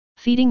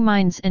Feeding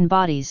minds and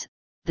bodies,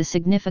 the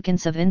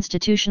significance of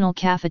institutional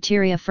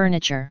cafeteria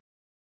furniture.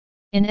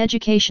 In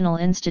educational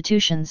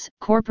institutions,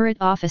 corporate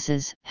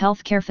offices,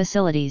 healthcare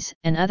facilities,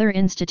 and other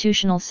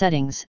institutional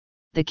settings,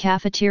 the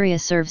cafeteria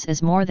serves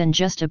as more than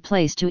just a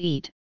place to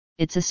eat.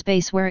 It's a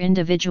space where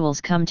individuals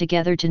come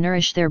together to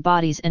nourish their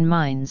bodies and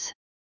minds.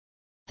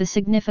 The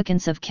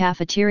significance of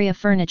cafeteria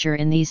furniture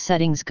in these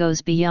settings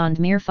goes beyond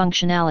mere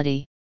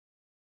functionality.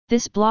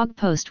 This blog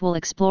post will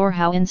explore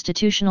how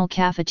institutional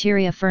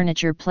cafeteria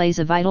furniture plays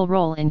a vital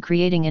role in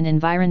creating an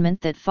environment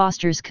that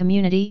fosters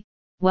community,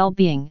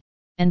 well-being,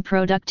 and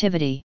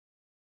productivity.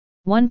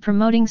 1.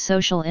 Promoting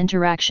social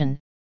interaction,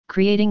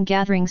 creating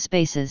gathering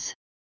spaces.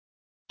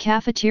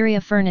 Cafeteria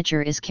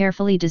furniture is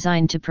carefully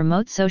designed to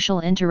promote social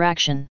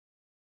interaction.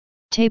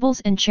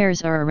 Tables and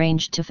chairs are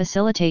arranged to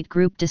facilitate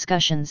group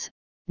discussions,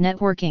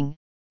 networking,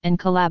 and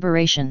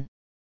collaboration.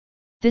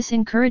 This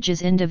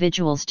encourages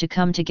individuals to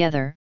come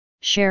together,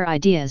 share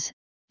ideas,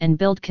 and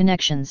build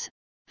connections,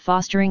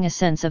 fostering a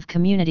sense of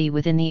community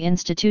within the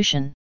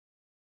institution.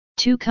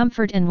 2.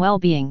 Comfort and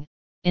well-being,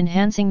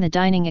 enhancing the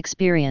dining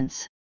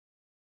experience.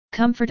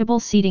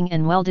 Comfortable seating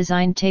and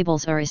well-designed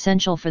tables are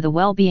essential for the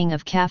well-being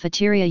of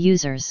cafeteria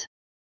users.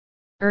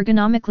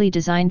 Ergonomically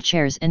designed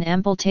chairs and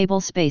ample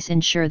table space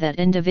ensure that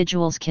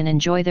individuals can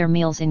enjoy their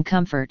meals in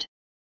comfort.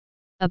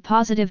 A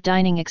positive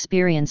dining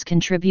experience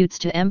contributes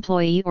to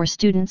employee or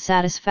student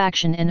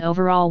satisfaction and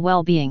overall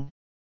well-being.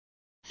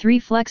 3.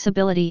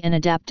 Flexibility and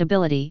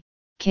adaptability,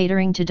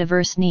 catering to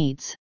diverse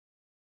needs.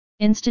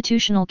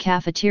 Institutional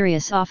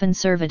cafeterias often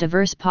serve a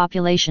diverse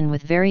population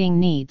with varying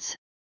needs.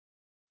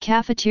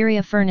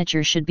 Cafeteria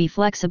furniture should be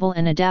flexible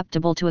and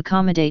adaptable to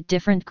accommodate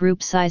different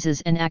group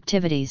sizes and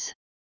activities.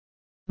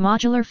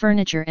 Modular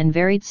furniture and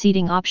varied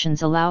seating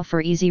options allow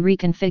for easy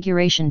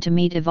reconfiguration to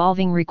meet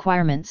evolving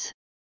requirements.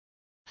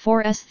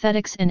 4.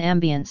 Aesthetics and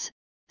ambience,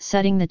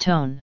 setting the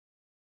tone.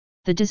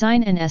 The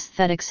design and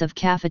aesthetics of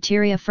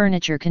cafeteria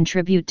furniture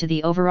contribute to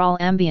the overall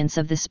ambience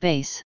of the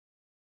space.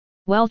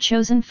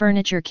 Well-chosen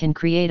furniture can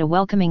create a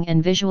welcoming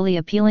and visually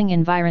appealing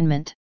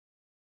environment.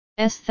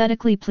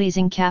 Aesthetically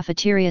pleasing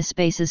cafeteria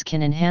spaces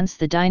can enhance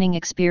the dining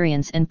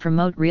experience and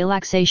promote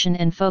relaxation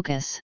and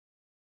focus.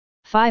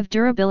 5.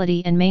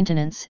 Durability and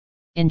maintenance,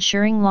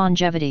 ensuring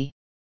longevity.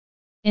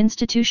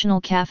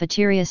 Institutional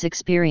cafeterias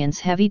experience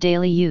heavy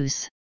daily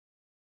use.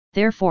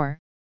 Therefore,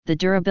 the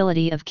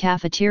durability of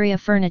cafeteria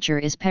furniture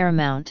is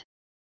paramount.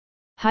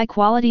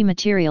 High-quality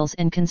materials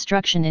and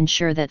construction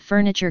ensure that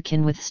furniture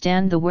can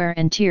withstand the wear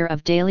and tear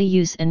of daily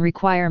use and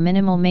require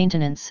minimal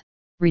maintenance,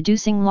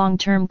 reducing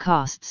long-term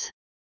costs.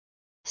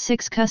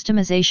 6.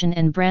 Customization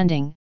and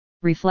branding,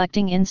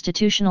 reflecting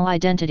institutional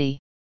identity.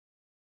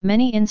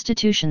 Many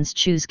institutions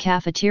choose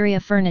cafeteria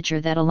furniture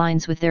that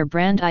aligns with their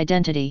brand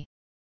identity.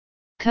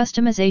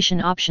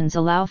 Customization options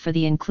allow for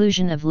the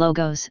inclusion of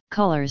logos,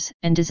 colors,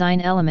 and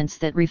design elements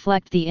that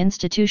reflect the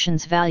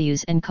institution's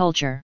values and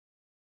culture.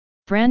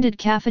 Branded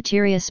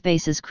cafeteria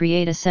spaces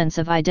create a sense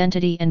of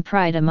identity and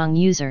pride among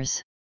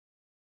users.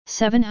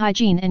 7.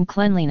 Hygiene and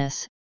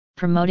cleanliness,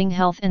 promoting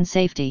health and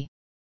safety.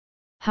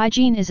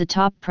 Hygiene is a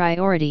top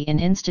priority in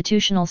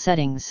institutional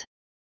settings.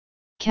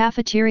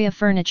 Cafeteria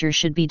furniture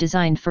should be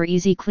designed for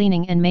easy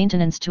cleaning and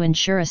maintenance to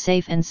ensure a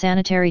safe and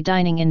sanitary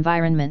dining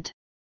environment.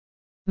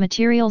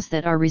 Materials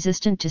that are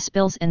resistant to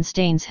spills and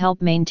stains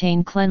help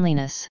maintain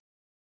cleanliness.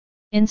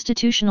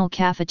 Institutional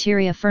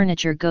cafeteria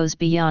furniture goes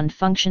beyond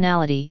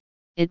functionality,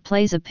 it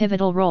plays a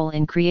pivotal role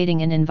in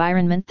creating an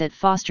environment that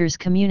fosters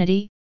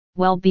community,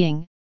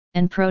 well-being,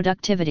 and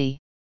productivity.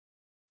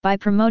 By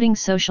promoting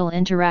social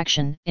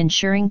interaction,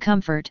 ensuring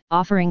comfort,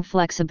 offering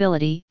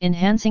flexibility,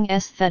 enhancing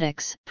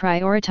aesthetics,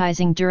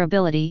 prioritizing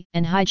durability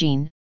and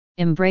hygiene,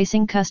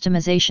 embracing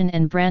customization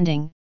and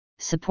branding,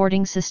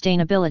 supporting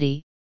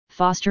sustainability,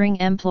 fostering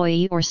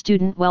employee or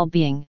student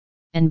well-being,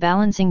 and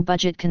balancing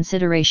budget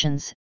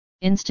considerations,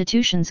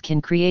 institutions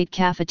can create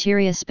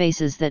cafeteria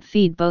spaces that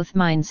feed both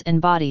minds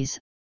and bodies,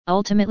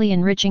 ultimately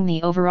enriching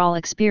the overall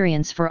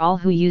experience for all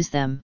who use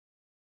them.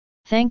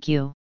 Thank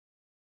you.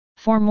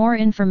 For more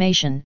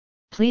information,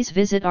 please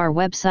visit our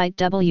website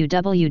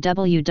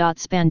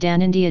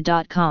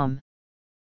www.spandanindia.com.